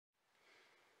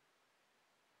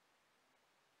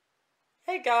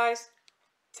Hey guys,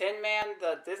 Tin Man,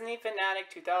 the Disney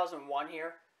Fanatic 2001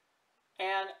 here,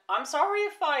 and I'm sorry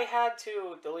if I had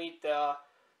to delete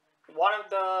one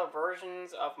of the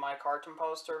versions of my cartoon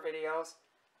poster videos.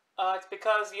 It's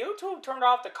because YouTube turned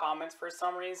off the comments for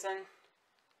some reason,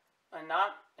 and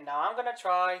now I'm gonna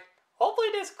try. Hopefully,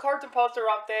 this cartoon poster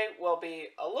update will be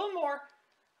a little more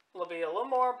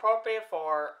appropriate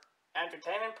for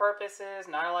entertainment purposes,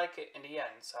 and I like it in the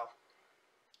end. So.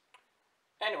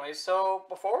 Anyway, so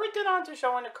before we get on to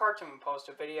showing the cartoon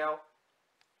poster video,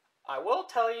 I will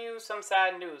tell you some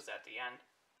sad news at the end.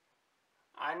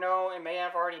 I know it may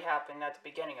have already happened at the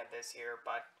beginning of this year,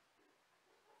 but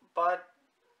but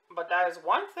that is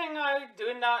one thing I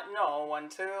did not know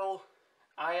until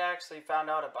I actually found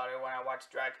out about it when I watched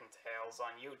Dragon Tales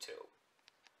on YouTube.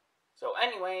 So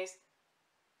anyways,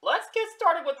 let's get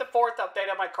started with the fourth update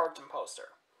of my cartoon poster.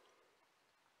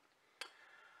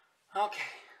 Okay,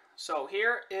 so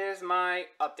here is my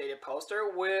updated poster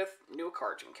with new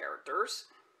cartoon characters.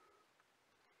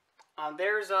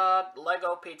 There's a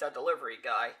Lego pizza delivery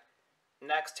guy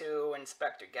next to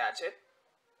Inspector Gadget.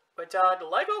 But the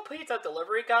Lego pizza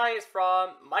delivery guy is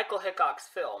from Michael Hickok's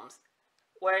films,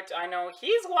 which I know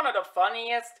he's one of the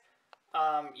funniest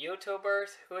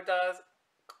YouTubers who does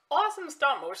awesome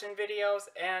stop motion videos,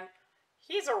 and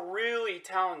he's a really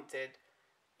talented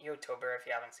YouTuber if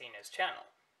you haven't seen his channel.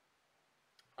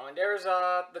 And there's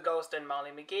the Ghost and Molly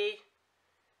McGee,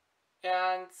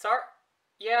 and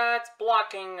yeah, it's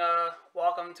blocking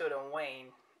Welcome to the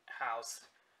Wayne house.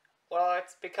 Well,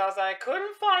 it's because I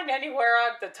couldn't find anywhere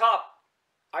at the top.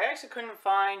 I actually couldn't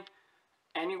find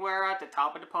anywhere at the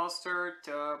top of the poster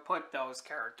to put those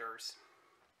characters.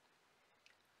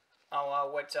 And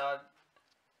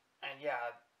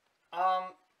yeah.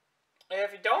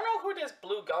 If you don't know who this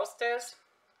blue ghost is,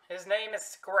 his name is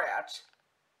Scratch.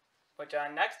 Which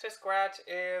next to Scratch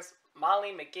is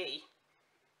Molly McGee.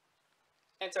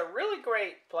 It's a really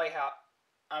great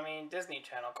Disney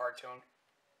Channel cartoon.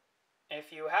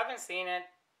 If you haven't seen it,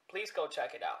 please go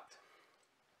check it out.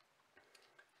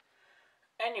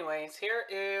 Anyways, here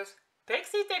is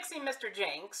Pixie Dixie Mr.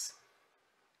 Jinx.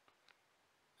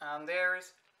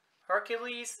 There's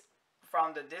Hercules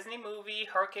from the Disney movie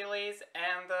Hercules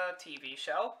and the TV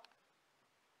show.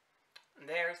 And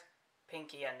there's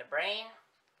Pinky and the Brain.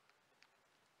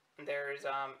 And there's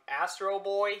Astro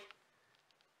Boy.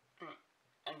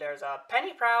 And there's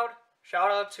Penny Proud.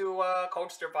 Shout out to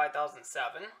Coaster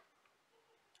 5007.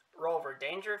 Rover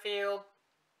Dangerfield.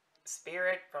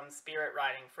 Spirit from Spirit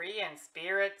Riding Free. And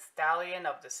Spirit Stallion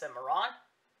of the Cimarron.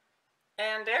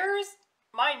 And there's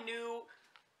my new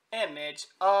image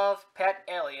of Pet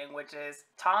Alien, which is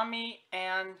Tommy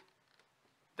and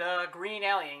the green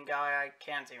alien guy. I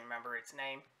can't even remember its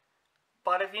name.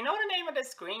 But if you know the name of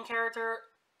this green character,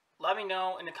 let me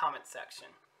know in the comment section.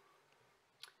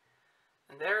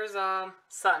 And there's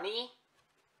Sunny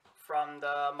from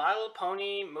the My Little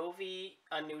Pony movie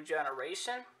A New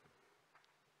Generation.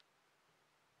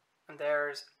 And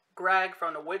there's Greg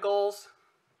from the Wiggles.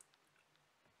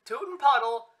 Toot and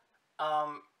Puddle.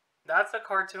 That's a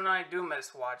cartoon I do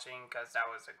miss watching because that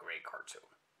was a great cartoon.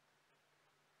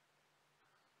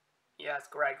 Yes,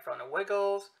 Greg from the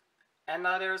Wiggles. And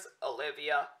there's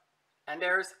Olivia. And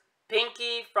there's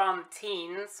Pinky from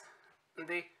Teens.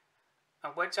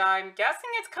 Which I'm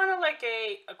guessing it's kind of like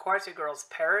a Aquatic Girls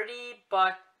parody,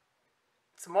 but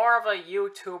it's more of a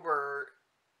YouTuber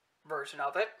version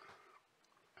of it.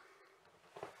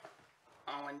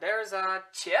 Oh, and there's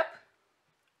Chip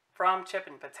from Chip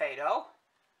and Potato,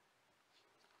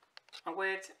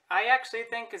 which I actually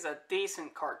think is a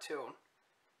decent cartoon.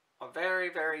 A very,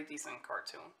 very decent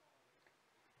cartoon.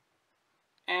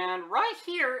 And right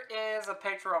here is a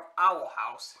picture of Owl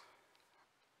House.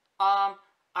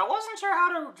 I wasn't sure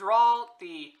how to draw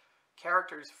the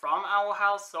characters from Owl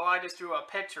House, so I just drew a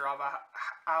picture of a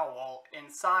owl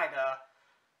inside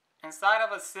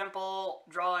of a simple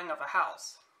drawing of a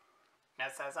house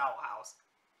that says Owl House.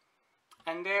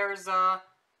 And there's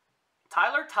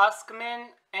Tyler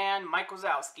Tuskman and Mike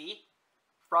Wazowski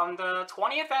from the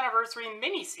 20th anniversary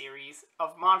miniseries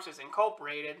of Monsters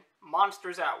Incorporated,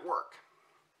 Monsters at Work.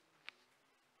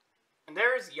 And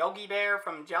there's Yogi Bear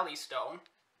from Jellystone,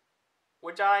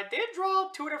 which I did draw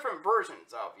two different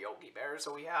versions of Yogi Bear.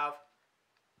 So we have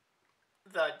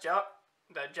the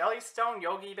Jellystone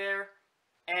Yogi Bear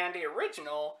and the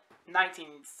original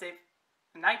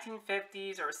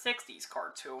 1950s or 60s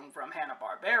cartoon from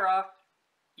Hanna-Barbera,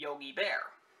 Yogi Bear.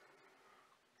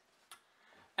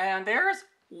 And there's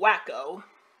Wacko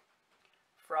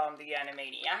from the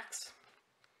Animaniacs.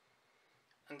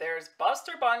 And there's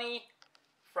Buster Bunny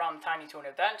from Tiny Toon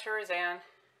Adventures, and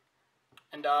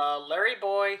And Larry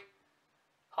Boy,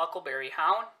 Huckleberry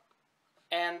Hound.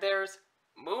 And there's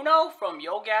Muno from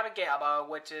Yo Gabba Gabba,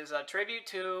 which is a tribute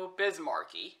to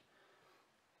Bismarcky.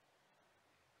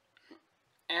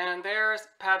 And there's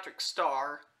Patrick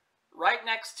Starr, right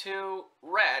next to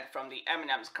Red from the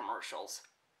M&M's commercials.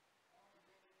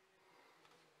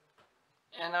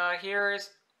 And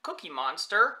here's Cookie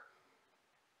Monster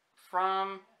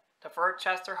from the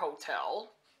Furchester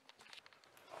Hotel.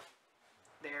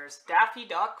 There's Daffy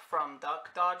Duck from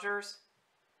Duck Dodgers.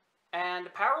 And the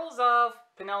Perils of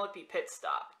Penelope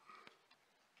Pitstop.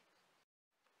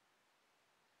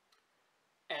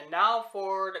 And now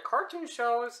for the cartoon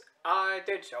shows I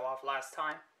did show off last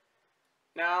time.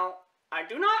 Now, I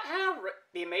do not have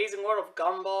the Amazing World of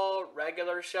Gumball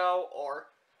regular show or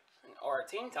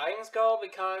Teen Titans Go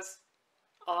because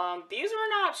these were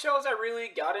not shows I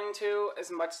really got into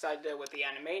as much as I did with the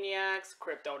Animaniacs,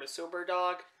 Crypto the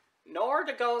Superdog, nor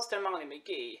the Ghost and Molly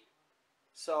McGee.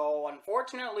 So,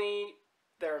 unfortunately,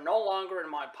 they're no longer in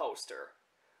my poster,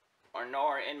 or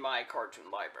nor in my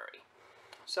cartoon library.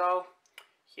 So,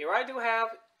 here I do have,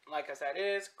 like I said, it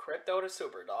is Crypto the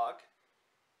Superdog.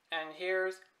 And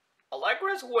here's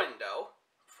Allegra's Window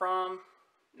from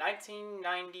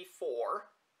 1994.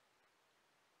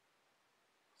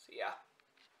 So, yeah.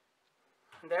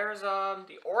 There's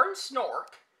the Orange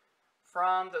Snork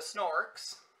from the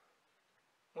Snorks,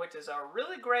 which is a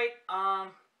really great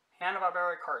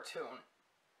Hanna-Barbera cartoon,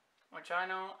 which I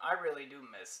know I really do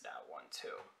miss that one too.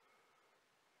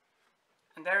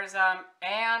 And there's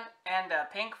Anne and the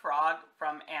Pink Frog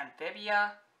from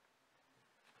Amphibia.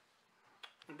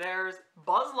 There's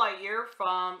Buzz Lightyear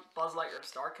from Buzz Lightyear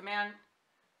Star Command.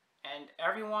 And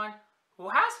everyone who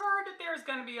has heard that there's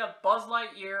going to be a Buzz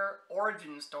Lightyear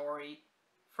origin story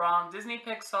from Disney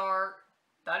Pixar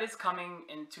that is coming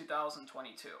in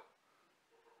 2022.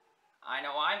 I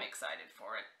know I'm excited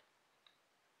for it.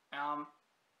 And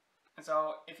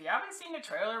so if you haven't seen the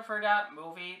trailer for that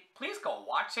movie, please go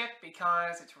watch it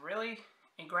because it's really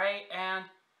great and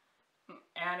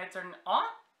it's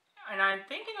and I'm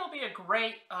thinking it'll be a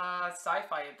great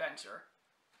sci-fi adventure.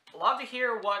 I'd love to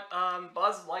hear what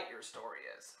Buzz Lightyear's story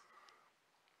is.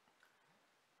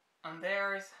 And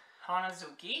there's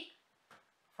Hanazuki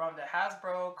from the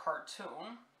Hasbro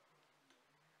cartoon.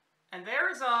 And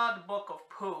there's the Book of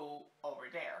Pooh over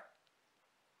there,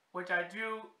 which I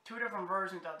do two different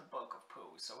versions of the Book of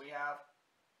Pooh. So we have,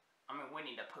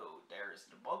 Winnie the Pooh. There's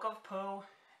the Book of Pooh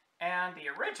and the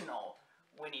original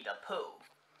Winnie the Pooh.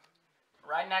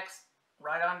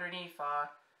 Right underneath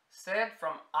Sid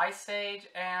from Ice Age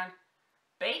and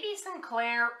Baby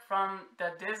Sinclair from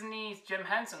the Disney's Jim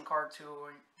Henson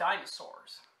cartoon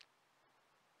Dinosaurs.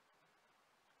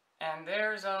 And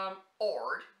there's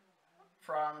Ord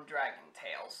from Dragon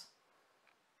Tales,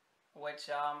 which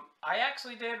I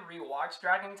actually did rewatch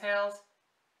Dragon Tales,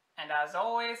 and as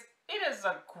always, it is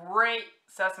a great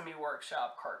Sesame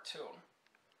Workshop cartoon.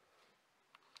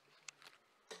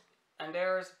 And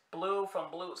there's Blue from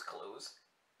Blue's Clues,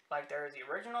 like there's the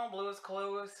original Blue's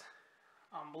Clues,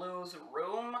 Blue's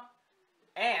Room,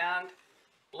 and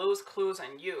Blue's Clues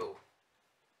and You.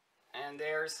 And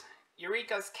there's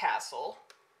Eureka's Castle.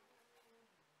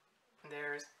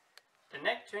 There's the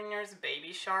Nick Jr.'s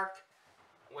Baby Shark,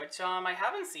 which I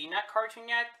haven't seen that cartoon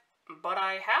yet, but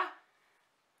I'm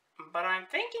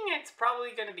thinking it's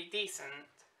probably going to be decent.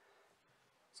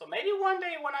 So maybe one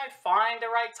day when I find the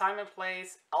right time and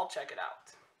place, I'll check it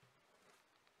out.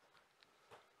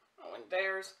 Oh, and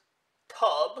there's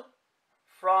Tub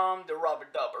from the Rubber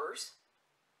Dubbers,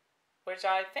 which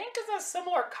I think is a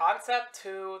similar concept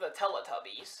to the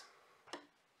Teletubbies.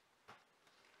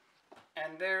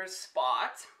 And there's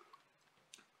Spot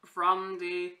from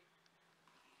the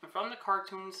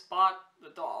cartoon Spot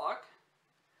the Dog,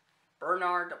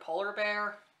 Bernard the Polar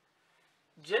Bear,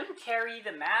 Jim Carrey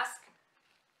the Mask,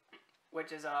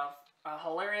 which is a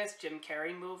hilarious Jim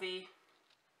Carrey movie.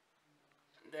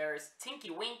 There's Tinky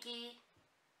Winky,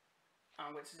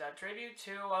 which is a tribute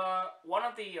to one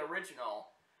of the original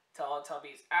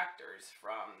Teletubbies actors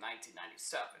from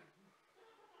 1997.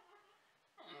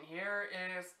 And here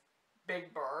is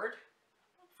Big Bird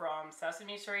from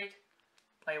Sesame Street,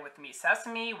 Play With Me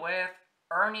Sesame, with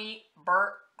Ernie,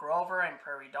 Bert, Grover, and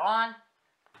Prairie Dawn,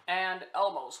 and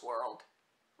Elmo's World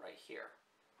right here.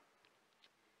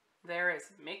 There is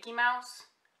Mickey Mouse.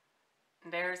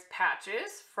 There's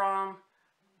Patches from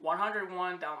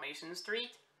 101 Dalmatian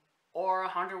Street, or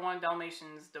 101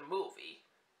 Dalmatians the movie.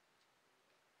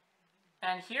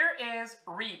 And here is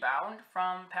Rebound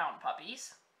from Pound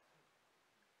Puppies.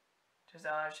 Just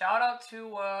a shout out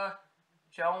to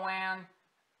Joanne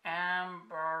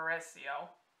Ambrosio,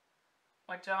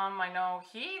 which I know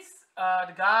he's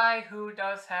the guy who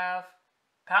does have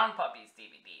Pound Puppies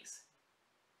DVDs,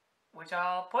 which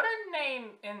I'll put a name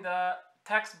in the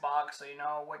text box so you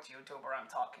know which YouTuber I'm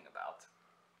talking about.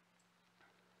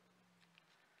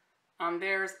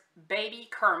 There's Baby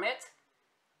Kermit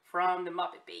from the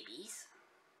Muppet Babies.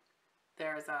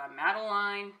 There's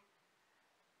Madeline,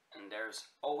 and there's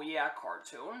Oh Yeah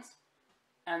Cartoons,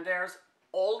 and there's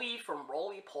Ollie from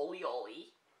Roly Poly Ollie,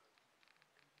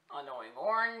 Annoying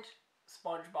Orange,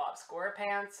 SpongeBob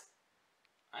SquarePants,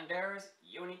 and there's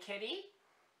Unikitty.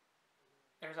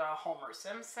 There's Homer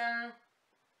Simpson.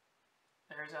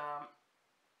 There's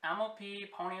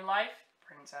MLP Pony Life,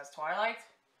 Princess Twilight.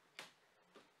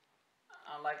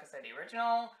 Like I said, the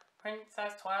original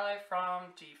Princess Twilight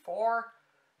from G4,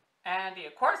 and the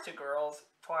Aquarstic Girls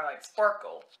Twilight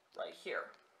Sparkle right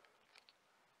here.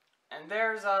 And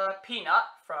there's Peanut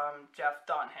from Jeff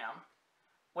Dunham,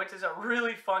 which is a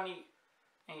really funny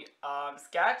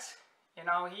sketch. You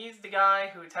know, he's the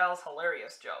guy who tells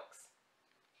hilarious jokes.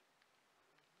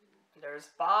 There's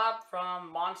Bob from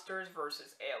Monsters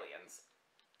vs. Aliens.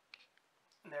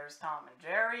 There's Tom and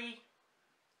Jerry,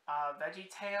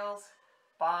 VeggieTales,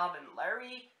 Bob and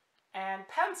Larry, and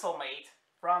Pencilmate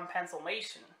from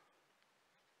Pencilmation.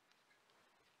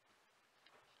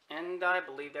 And I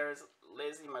believe there's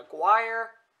Lizzie McGuire.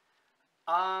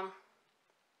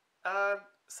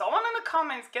 Someone in the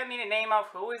comments get me the name of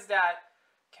who is that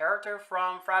character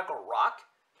from Fraggle Rock,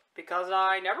 because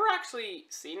I never actually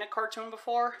seen a cartoon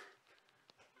before.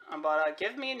 But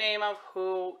give me a name of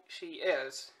who she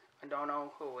is. I don't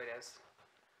know who it is,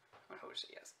 or who she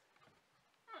is.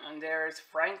 And there's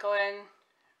Franklin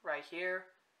right here.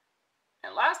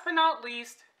 And last but not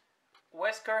least,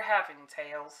 Whisker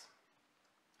Heaventails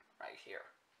right here.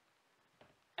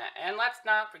 And let's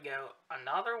not forget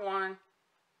another one,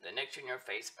 the Nicks in Your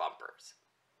Face bumpers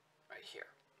right here.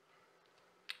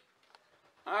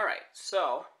 Alright,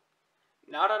 so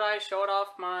now that I showed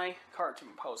off my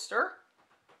cartoon poster,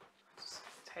 let's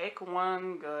take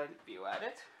one good view at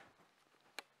it.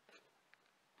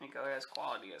 Let me go as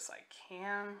quality as I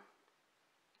can.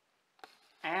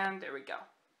 And there we go.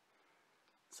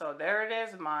 So there it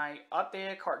is, my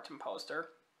updated cartoon poster.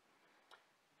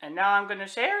 And now I'm going to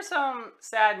share some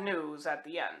sad news at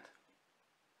the end.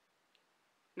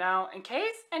 Now, in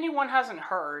case anyone hasn't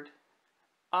heard,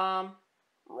 Ron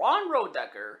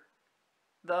Rodecker,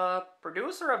 the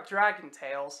producer of Dragon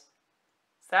Tales,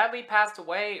 sadly passed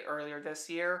away earlier this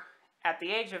year at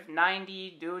the age of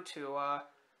 90 due to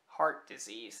heart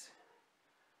disease.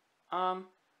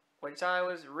 Which I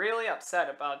was really upset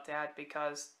about that,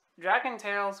 because Dragon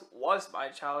Tales was my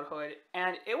childhood,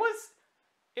 and it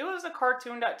was a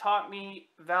cartoon that taught me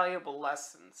valuable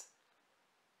lessons.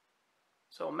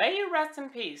 So may you rest in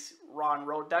peace, Ron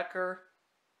Rodecker.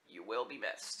 You will be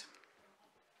missed.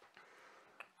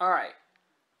 Alright,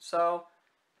 so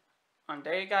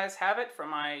there you guys have it for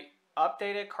my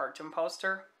updated cartoon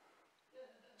poster.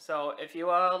 So if you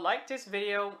like this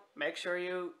video, make sure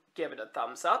you give it a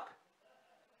thumbs up.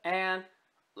 And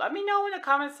let me know in the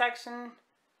comment section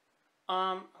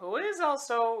who is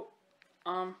also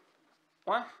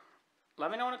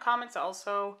let me know in the comments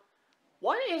also,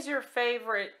 what is your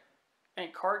favorite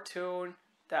cartoon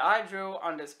that I drew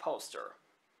on this poster?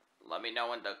 Let me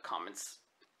know in the comments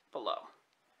below.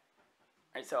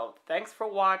 Alright, so thanks for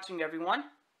watching, everyone,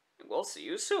 and we'll see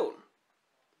you soon.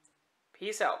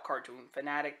 Peace out, cartoon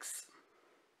fanatics.